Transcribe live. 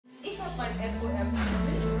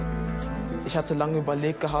Ich hatte lange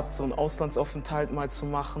überlegt gehabt, so einen Auslandsaufenthalt mal zu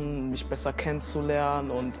machen, mich besser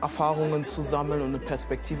kennenzulernen und Erfahrungen zu sammeln und eine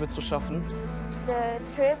Perspektive zu schaffen. The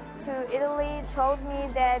trip to Italy showed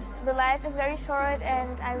me that the life is very short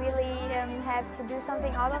and I really have to do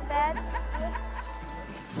something out of that.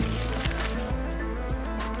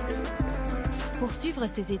 Poursuivre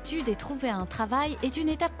ses études et trouver un travail est une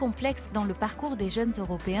étape complexe dans le parcours des jeunes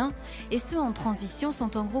Européens et ceux en transition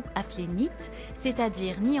sont un groupe appelé NEET,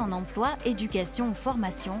 c'est-à-dire ni en emploi, éducation ou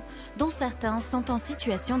formation, dont certains sont en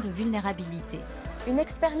situation de vulnérabilité. Une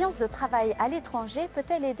expérience de travail à l'étranger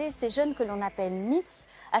peut-elle aider ces jeunes que l'on appelle NEETs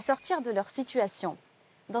à sortir de leur situation?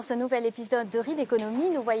 Dans ce nouvel épisode de Realeconomy,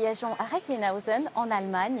 nous voyageons à Recklinghausen, en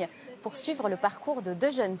Allemagne, pour suivre le parcours de deux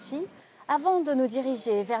jeunes filles avant de nous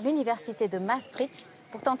diriger vers l'université de Maastricht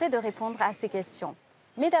pour tenter de répondre à ces questions.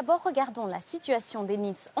 Mais d'abord, regardons la situation des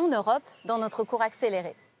NEETs en Europe dans notre cours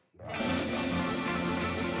accéléré.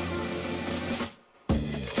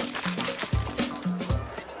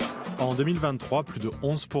 En 2023, plus de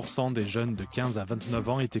 11% des jeunes de 15 à 29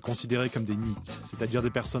 ans étaient considérés comme des NEET, c'est-à-dire des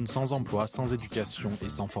personnes sans emploi, sans éducation et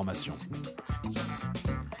sans formation.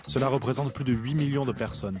 Cela représente plus de 8 millions de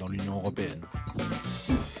personnes dans l'Union européenne.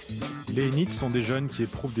 Les NEET sont des jeunes qui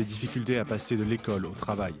éprouvent des difficultés à passer de l'école au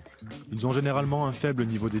travail. Ils ont généralement un faible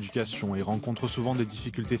niveau d'éducation et rencontrent souvent des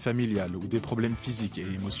difficultés familiales ou des problèmes physiques et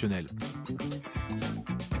émotionnels.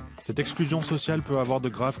 Cette exclusion sociale peut avoir de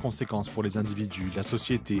graves conséquences pour les individus, la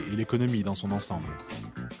société et l'économie dans son ensemble.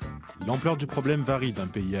 L'ampleur du problème varie d'un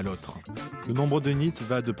pays à l'autre. Le nombre de NEET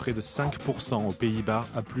va de près de 5% aux Pays-Bas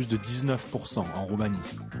à plus de 19% en Roumanie.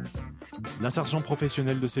 L'insertion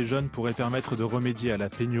professionnelle de ces jeunes pourrait permettre de remédier à la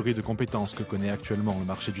pénurie de compétences que connaît actuellement le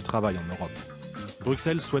marché du travail en Europe.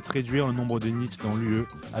 Bruxelles souhaite réduire le nombre de NEET dans l'UE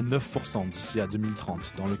à 9% d'ici à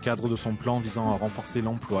 2030, dans le cadre de son plan visant à renforcer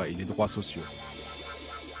l'emploi et les droits sociaux.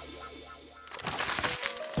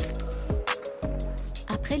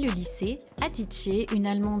 Après le lycée, Hatice, une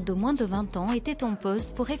Allemande de moins de 20 ans, était en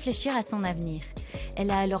pause pour réfléchir à son avenir. Elle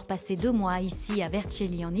a alors passé 2 mois ici à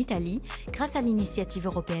Vercelli en Italie, grâce à l'initiative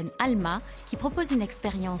européenne ALMA, qui propose une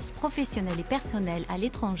expérience professionnelle et personnelle à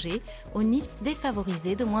l'étranger aux NEETs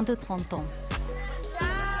défavorisés de moins de 30 ans.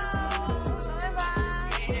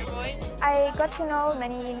 I got to know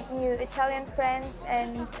many new Italian friends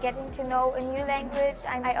and getting to know a new language.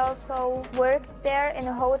 I also worked there in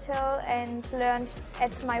a hotel and learned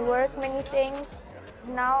at my work many things.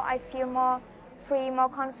 Now I feel more free, more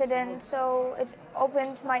confident, so it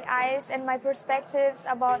opened my eyes and my perspectives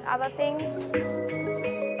about other things.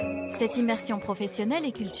 Cette immersion professionnelle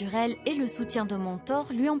et culturelle et le soutien de mentors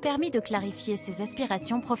lui ont permis de clarifier ses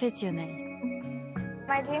aspirations professionnelles.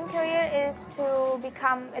 My dream career is to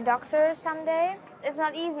become a doctor someday. It's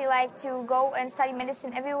not easy to go and study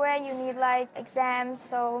medicine everywhere. You need exams.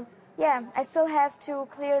 So yeah, I still have to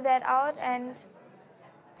clear that out and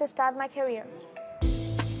to start my career.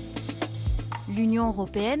 L'Union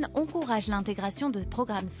européenne encourage l'intégration de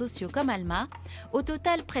programmes sociaux comme ALMA. Au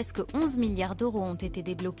total, presque 11 milliards d'euros ont été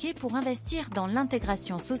débloqués pour investir dans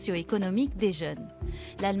l'intégration socio-économique des jeunes.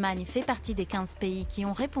 L'Allemagne fait partie des 15 pays qui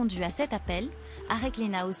ont répondu à cet appel. À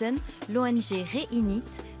Recklinghausen, l'ONG Realeconomy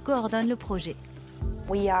coordonne le projet.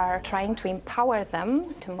 We are trying to empower them,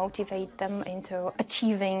 to motivate them into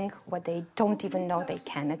achieving what they don't even know they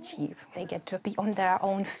can achieve. They get to be on their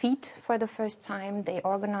own feet for the first time. They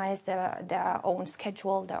organize their own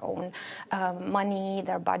schedule, their own money,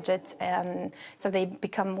 their budget, so they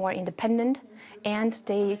become more independent and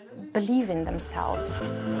they believe in themselves.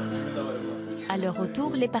 À leur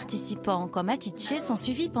retour, les participants comme Hatice sont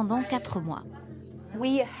suivis pendant 4 mois.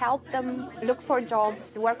 We help them look for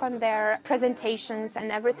jobs, work on their presentations and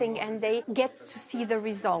everything, and they get to see the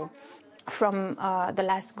results. From the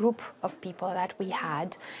last group of people that we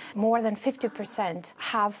had, more than 50%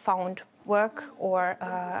 have found work or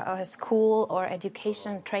a school or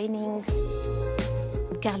education trainings.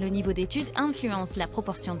 Car le niveau d'études influence la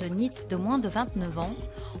proportion de NEETs de moins de 29 ans.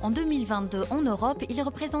 En 2022, en Europe, il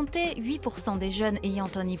représentait 8% des jeunes ayant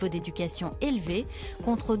un niveau d'éducation élevé,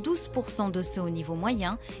 contre 12% de ceux au niveau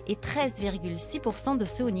moyen et 13,6% de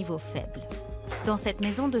ceux au niveau faible. Dans cette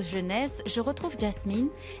maison de jeunesse, je retrouve Jasmin.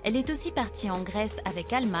 Elle est aussi partie en Grèce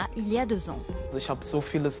avec ALMA il y a 2 ans. Ich habe so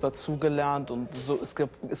vieles dazugelernt und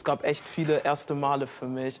es gab echt viele erste Male für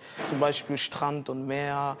mich. Zum Beispiel Strand und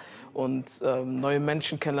Meer und neue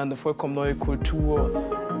Menschen kennenlernen, eine vollkommen neue Kultur.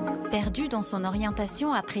 Perdue dans son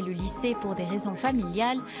orientation après le lycée pour des raisons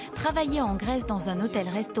familiales, travailler en Grèce dans un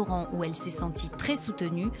hôtel-restaurant où elle s'est sentie très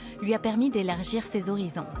soutenue lui a permis d'élargir ses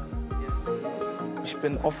horizons. Ich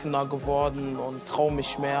bin offener geworden und traue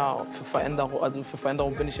mich mehr für Veränderung. Also für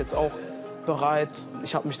Veränderung bin ich jetzt auch bereit.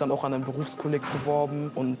 Ich habe mich dann auch an ein Berufskolleg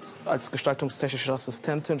beworben und als gestaltungstechnische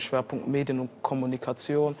Assistentin, Schwerpunkt Medien und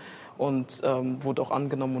Kommunikation, und wurde auch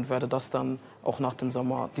angenommen und werde das dann auch nach dem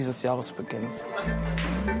Sommer dieses Jahres beginnen.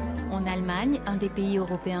 En Allemagne, un des pays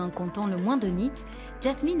européens comptant le moins de NEET,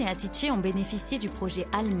 Jasmin et Hatice ont bénéficié du projet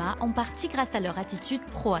ALMA en partie grâce à leur attitude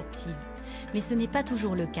proactive. Mais ce n'est pas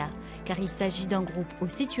toujours le cas, car il s'agit d'un groupe aux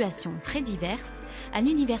situations très diverses. À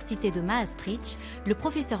l'université de Maastricht, le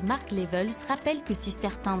professeur Mark Levels rappelle que si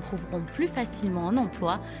certains trouveront plus facilement un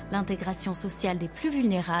emploi, l'intégration sociale des plus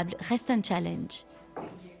vulnérables reste un challenge.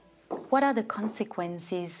 What are the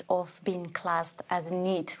consequences of being classed as a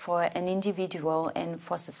need for an individual and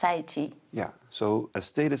for society? Yeah, so a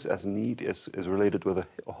status as a need is related with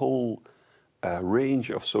a whole range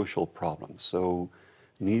of social problems. So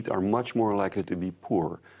need are much more likely to be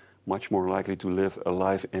poor, much more likely to live a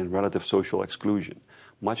life in relative social exclusion,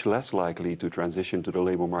 much less likely to transition to the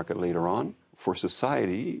labor market later on. For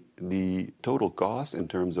society, the total cost in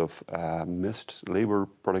terms of missed labor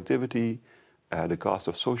productivity, the cost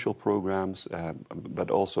of social programs, but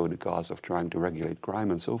also the cost of trying to regulate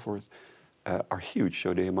crime and so forth, are huge.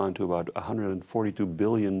 So they amount to about 142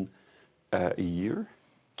 billion a year.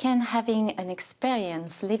 Can having an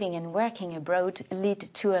experience living and working abroad lead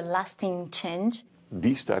to a lasting change?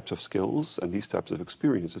 These types of skills and these types of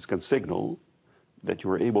experiences can signal that you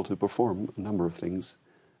are able to perform a number of things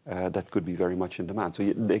that could be very much in demand.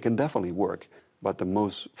 So they can definitely work. But the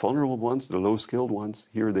most vulnerable ones, the low-skilled ones,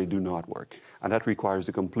 here they do not work. And that requires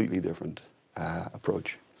a completely different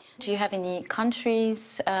approach. Do you have any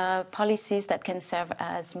countries, policies that can serve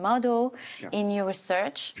as model in your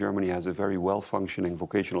research? Germany has a very well-functioning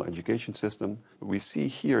vocational education system. We see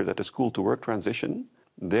here that the school-to-work transition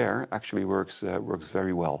there actually works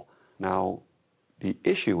very well. Now, the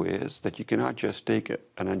issue is that you cannot just take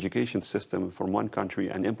an education system from one country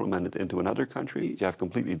and implement it into another country. You have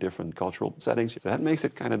completely different cultural settings. So that makes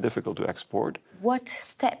it kind of difficult to export. What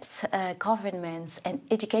steps governments and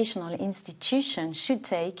educational institutions should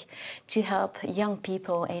take to help young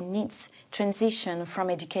people and NEETs transition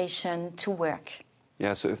from education to work?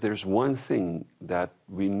 Yeah, so if there's one thing that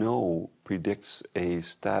we know predicts a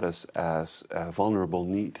status as a vulnerable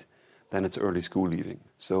NEET, then it's early school leaving.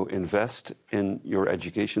 So invest in your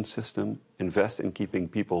education system, invest in keeping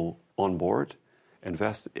people on board,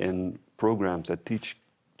 invest in programs that teach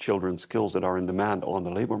children skills that are in demand on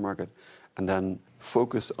the labor market, and then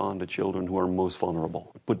focus on the children who are most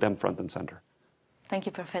vulnerable. Put them front and center. Thank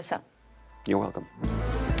you, Professor. You're welcome.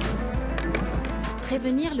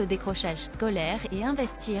 Prévenir le décrochage scolaire et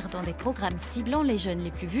investir dans des programmes ciblant les jeunes les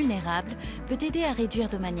plus vulnérables peut aider à réduire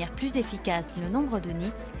de manière plus efficace le nombre de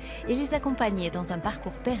NEETs et les accompagner dans un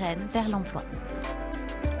parcours pérenne vers l'emploi.